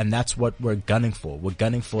what we're gunning for. We're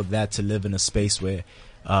gunning for that, to live in a space where,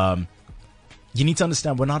 you need to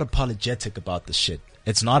understand we're not apologetic about this shit.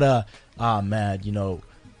 It's not man, you know,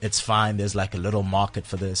 it's fine. There's like a little market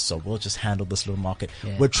for this, so we'll just handle this little market.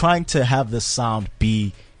 Yeah. We're trying to have this sound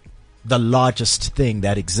be the largest thing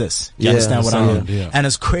that exists. You understand what I mean? Yeah. And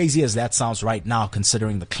as crazy as that sounds right now,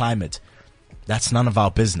 considering the climate, that's none of our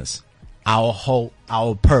business.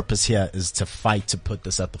 Our purpose here is to fight to put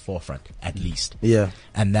this at the forefront, at least. Yeah.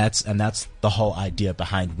 And that's the whole idea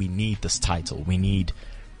behind, we need this title. We need,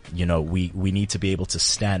 you know, we need to be able to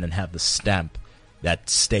stand and have the stamp that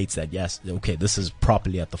states that, yes, okay, this is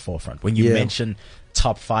properly at the forefront. When you mention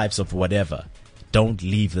top fives of whatever, don't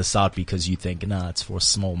leave this out because you think, nah, it's for a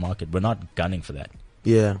small market. We're not gunning for that.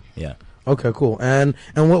 Yeah. Yeah. Okay, cool. And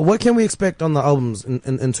what can we expect on the albums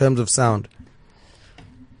in terms of sound?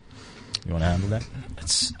 You want to handle that?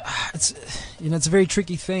 It's you know, it's a very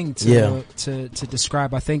tricky thing to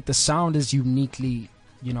describe. I think the sound is uniquely,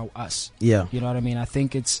 you know, us. Yeah. You know what I mean? I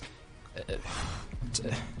think it's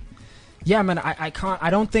yeah, man, I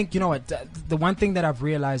don't think, you know what, the one thing that I've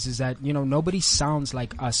realized is that, you know, nobody sounds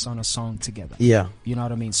like us on a song together. Yeah. You know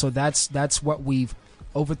what I mean? So that's what we've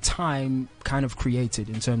over time kind of created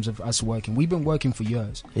in terms of us working. We've been working for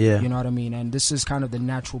years. Yeah. You know what I mean? And this is kind of the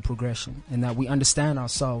natural progression, in that we understand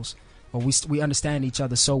ourselves, or we understand each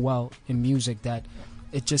other so well in music that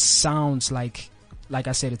it just sounds like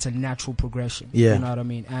I said, it's a natural progression. Yeah. You know what I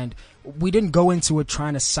mean? And we didn't go into it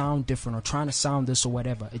trying to sound different or trying to sound this or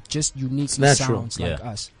whatever. It just uniquely sounds like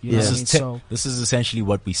us. You know what I mean? So this is essentially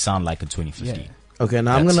what we sound like in 2015. Yeah. Okay,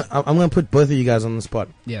 now I'm gonna put both of you guys on the spot.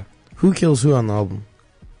 Yeah. Who kills who on the album?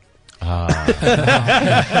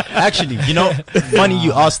 Actually, you know, funny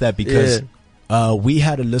you asked that because we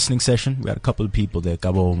had a listening session. We had a couple of people there.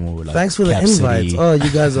 Like, thanks for the Cap invite. City. Oh, you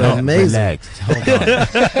guys are amazing. Relax. Hold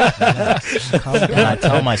on. Can I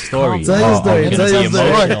tell my story? Tell your story. I'm Tell gonna your be story.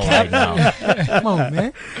 emotional right now. Come on,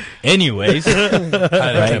 man. Anyways,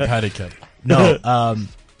 Handicap. no.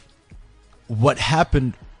 What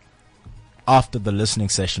happened after the listening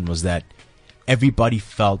session was that everybody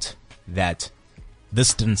felt that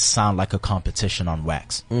this didn't sound like a competition on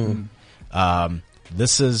wax.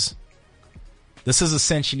 This is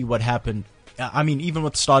essentially what happened. I mean, even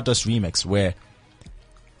with Stardust Remix, where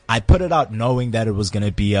I put it out knowing that it was going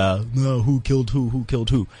to be who killed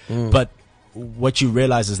who. But what you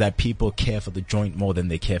realize is that people care for the joint more than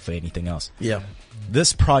they care for anything else. Yeah.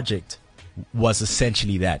 This project was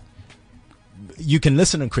essentially that. You can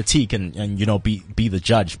listen and critique and you know, be the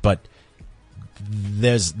judge, but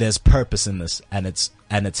there's purpose in this, and it's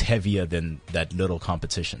heavier than that little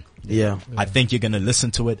competition. Yeah. I think you're going to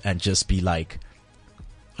listen to it and just be like,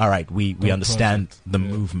 all right, we understand the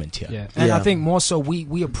movement here. Yeah. And I think more so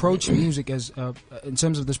we approach music as in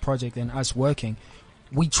terms of this project and us working,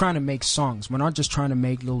 we trying to make songs. We're not just trying to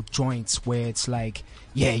make little joints where it's like,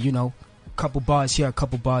 yeah, you know, a couple bars here, a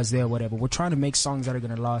couple bars there, whatever. We're trying to make songs that are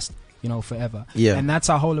going to last, you know, forever. Yeah. And that's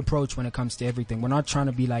our whole approach when it comes to everything. We're not trying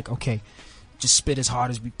to be like, okay, just spit as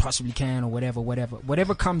hard as we possibly can or whatever.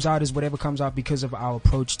 Whatever comes out is whatever comes out because of our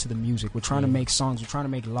approach to the music. We're trying to make songs. We're trying to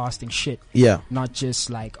make lasting shit. Yeah. Not just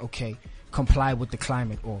like, okay, comply with the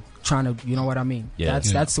climate or trying to, you know what I mean? Yeah.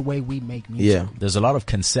 That's the way we make music. Yeah. There's a lot of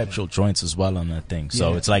conceptual joints as well on that thing.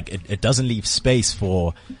 So it's like, it doesn't leave space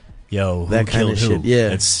for, who that kind killed of who. shit.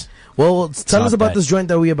 Yeah. Well, tell us about this joint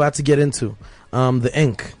that we're about to get into. The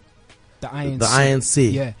Ink. The INC. The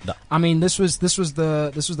INC. Yeah. I mean, this was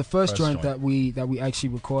the first joint that we actually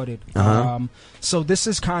recorded. So this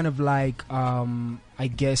is kind of like I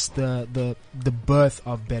guess the birth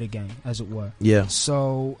of BETR Gang, as it were. Yeah.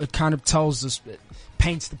 So it kind of tells us,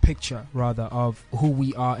 paints the picture rather of who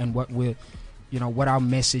we are and what we're, you know, what our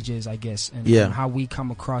message is, I guess, and how we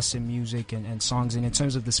come across in music and songs, and in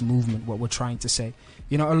terms of this movement, what we're trying to say.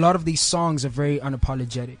 You know, a lot of these songs are very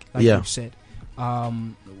unapologetic, like you've said.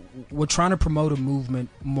 we're trying to promote a movement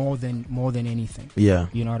more than anything. Yeah.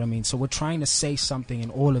 You know what I mean? So we're trying to say something in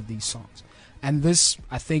all of these songs. And this,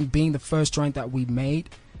 I think, being the first joint that we made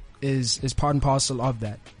is part and parcel of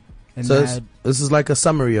that. And so that this is like a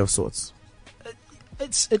summary of sorts.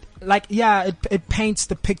 It paints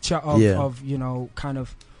the picture of you know, kind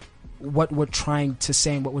of what we're trying to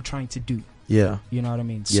say and what we're trying to do. Yeah. You know what I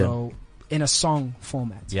mean? Yeah. So in a song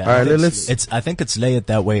format. Yeah. All right, I think it's layered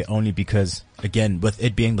that way only because, again, with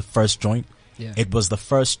it being the first joint, it was the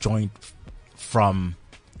first joint from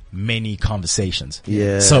many conversations.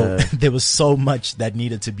 Yeah. So there was so much that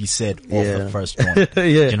needed to be said off the first joint.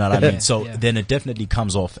 You know what I mean? So then it definitely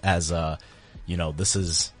comes off as you know, this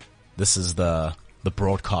is the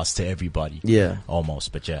broadcast to everybody. Yeah.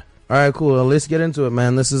 Almost, but yeah. All right, cool. Well, let's get into it,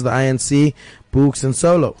 man. This is the INC, Buks and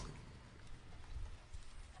Solo.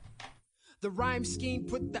 The rhyme scheme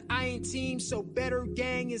put the I in team, so BETR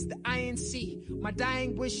Gang is the INC. My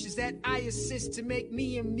dying wish is that I assist to make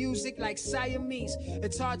me and music like Siamese.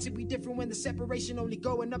 It's hard to be different when the separation only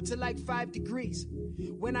going up to like 5 degrees.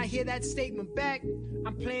 When I hear that statement back,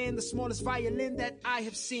 I'm playing the smallest violin that I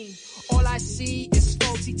have seen. All I see is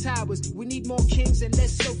faulty towers. We need more kings and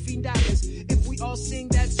less Sophie Dollars. If we all sing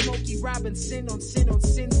that Smokey Robinson on sin,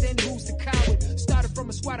 then who's the coward? Started from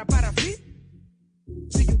a squad about a feet.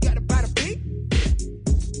 So you got about a beat.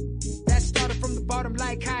 That started from the bottom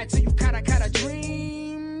like high till you kinda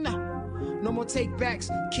dream. No more take backs,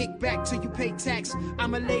 kick back till you pay tax.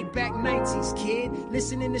 I'm a laid back 90s kid,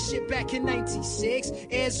 listening to shit back in 96.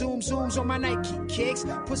 Air zooms on my Nike kicks.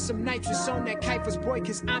 Put some nitrous on that Kuiper's boy,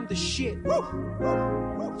 cause I'm the shit.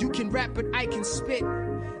 Woo! You can rap, but I can spit.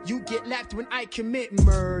 You get lapped when I commit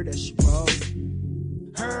murder, she wrote.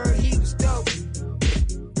 Heard he was dope.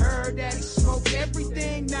 Heard that he smoked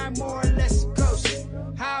everything, now more or less a ghost.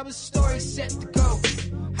 How his story set to go.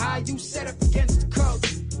 How you set up against the code.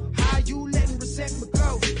 How you letting resentment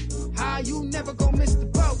go. How you never gon' miss the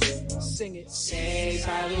boat. Sing it. Saved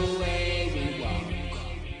by the way we walk.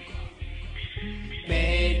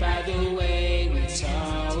 Made by the way we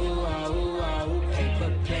talk.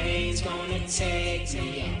 Paper planes gonna take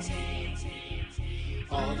me out.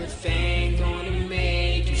 All the fame gonna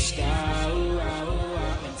make you stop.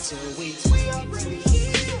 Until we already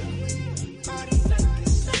here. Party like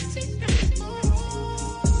it's something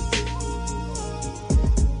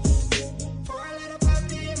for a little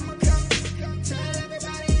puppy in my cup. Tell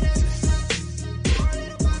everybody that's what's up. For a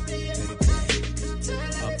little puppy in my cup. Tell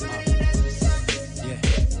everybody that's what's up. Yeah.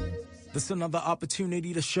 This another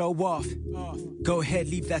opportunity to show off. Go ahead,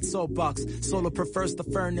 leave that soapbox. Solo prefers the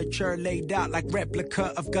furniture laid out like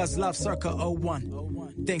replica of Guzlov circa 01.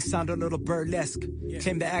 Things sound a little burlesque.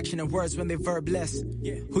 Claim the action and words when they verbless.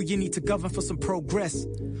 Who you need to govern for some progress.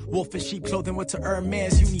 Wolf in sheep clothing with to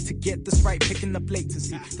Hermes. You need to get this right, picking up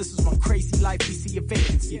latency. This is one crazy life, we see a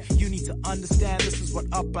vacancy. You need to understand this is what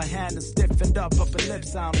upper hand and stiffened up upper lip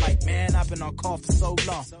sound like. Man, I've been on call for so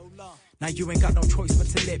long. Now you ain't got no choice but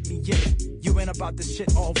to let me in. You ain't about this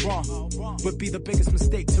shit all wrong. Would be the biggest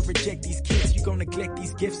mistake to reject these kids. You gon' neglect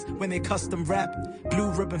these gifts when they custom rap.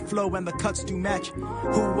 Blue ribbon flow and the cuts do match.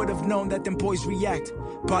 Who would have known that them boys react?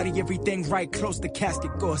 Body everything right close to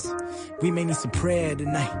casket goes. We may need some prayer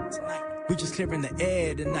tonight. We just clearing the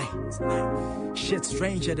air tonight. Shit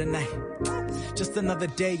stranger tonight. Just another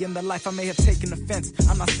day in the life I may have taken offense.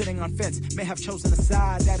 I'm not sitting on fence. May have chosen a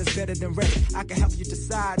side that is better than rest. I can help you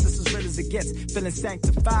decide this is real as it gets. Feeling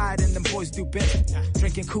sanctified and them boys do best.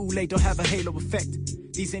 Drinking Kool-Aid don't have a halo effect.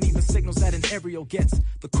 These ain't even signals that an aerial gets.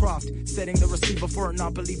 The craft, setting the receiver for a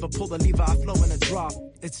non-believer. Pull the lever, I flow in a drop.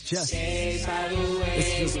 It's just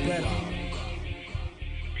better.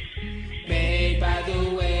 Made by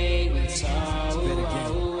the way we talk.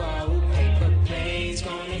 Paper planes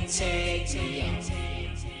gonna take me out.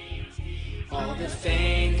 All the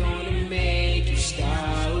fame gonna make you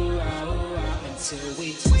stop. Until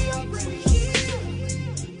we already here.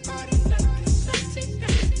 Party like it's something.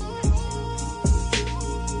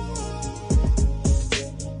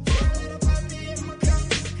 For a little puppy in my cup.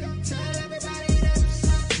 Tell everybody that's what's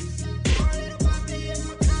up. For a little puppy in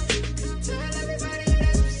my cup. Tell everybody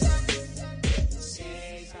that's what's up.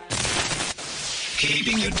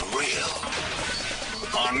 Keeping it real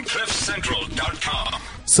on CliffCentral.com.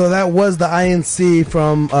 So that was the INC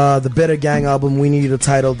from the BETR Gang album, We Need a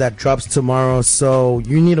Title, that drops tomorrow. So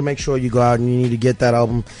you need to make sure you go out and you need to get that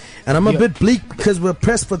album. And I'm a bit bleak because we're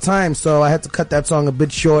pressed for time, so I had to cut that song a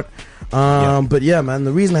bit short. But yeah, man,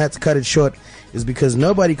 the reason I had to cut it short is because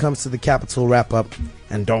nobody comes to the Capitol wrap up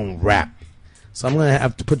and don't rap. So I'm going to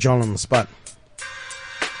have to put y'all on the spot.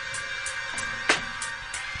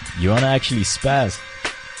 You want to actually spaz?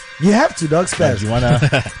 You have to, dog. Spaz. Do you wanna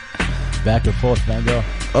back and forth, man? Go.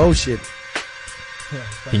 Oh shit.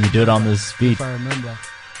 Can you do it on this beat? If I remember.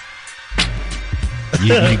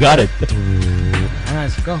 You got it. Alright,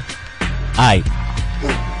 let's go. Aight.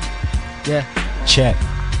 Yeah. Check.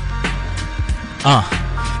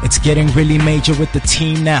 It's getting really major with the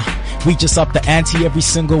team now. We just up the ante every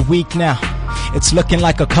single week now. It's looking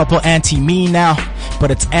like a couple anti-me now, but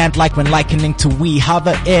it's ant like when likening to we. How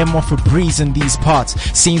the air more Febreze in these parts.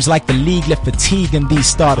 Seems like the league left fatigue in these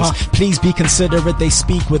starters. Please be considerate, they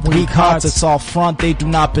speak with weak hearts. It's all front, they do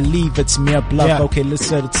not believe it's mere bluff. Okay, let's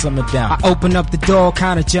set it simmer down. I open up the door,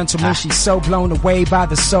 kind of gentleman. She's so blown away by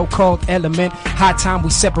the so-called element. High time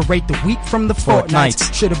we separate the week from the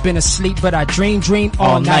fortnights. Should have been asleep, but I dream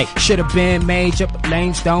all night. Should have been major, but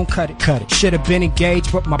lames don't cut it. Should have been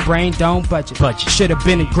engaged, but my brain don't budget. Should have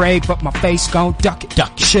been engraved, but my face gon' duck it.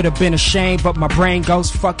 Should have been ashamed, but my brain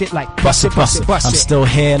goes fuck it like bust it. I'm still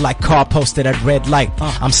here like car posted at red light.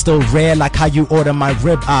 I'm still rare like how you order my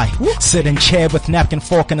rib eye. Sit in chair with napkin,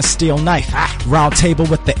 fork, and a steel knife. Round table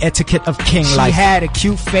with the etiquette of king life. She had a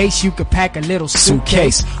cute face, you could pack a little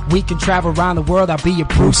suitcase. We can travel around the world, I'll be your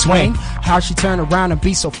Bruce Wayne. How she turn around and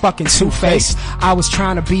be so fucking two-faced. I was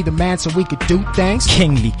trying to be the man so we could do things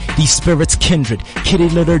kingly, these spirits kindred. Kitty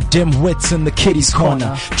litter dim wits in the kitty's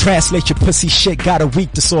corner. Translate your pussy shit, got a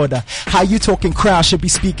weak disorder. How you talking crown, should be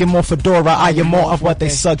speaking more fedora. I am more of what they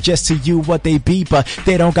suggest to you, what they be, but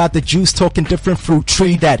they don't got the juice, talking different fruit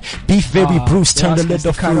tree. That beef very Bruce turned a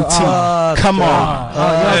little fruity. Come on.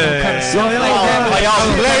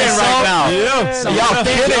 Y'all playing right now. Y'all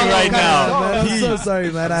kidding right now. I'm so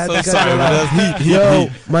sorry, man. I had to cut you off. Yo,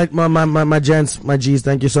 my gents, my G's,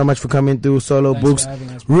 thank you so much for coming through. Solo Buks.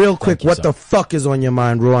 Real quick, what the fuck is on your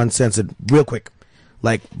mind, raw uncensored? Real quick.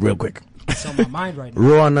 Like, real quick. It's on my mind right now.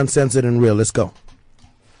 Raw and uncensored and real. Let's go.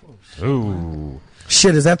 Ooh.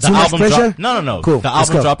 Shit, is that too much pressure? No. Cool. The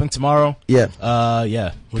album dropping tomorrow. Yeah.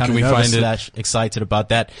 Yeah. Where can we find it? Excited about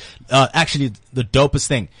that. Actually, the dopest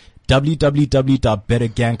thing.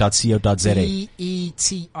 www.bettergang.co.za.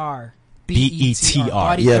 BETR.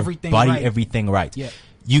 BETR. Body everything right. Yeah.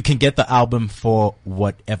 You can get the album for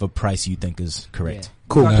whatever price you think is correct. Yeah.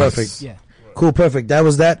 Cool. Nice. Perfect. Yeah. Cool. Perfect. That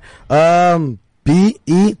was that.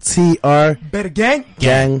 BETR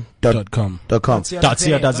Gang.com.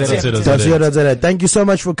 .co.za. Thank you so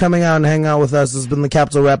much for coming out and hanging out with us. This has been the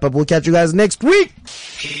Capital Wrap Up. We'll catch you guys next week.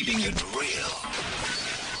 Keeping it real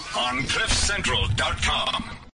on CliffCentral.com.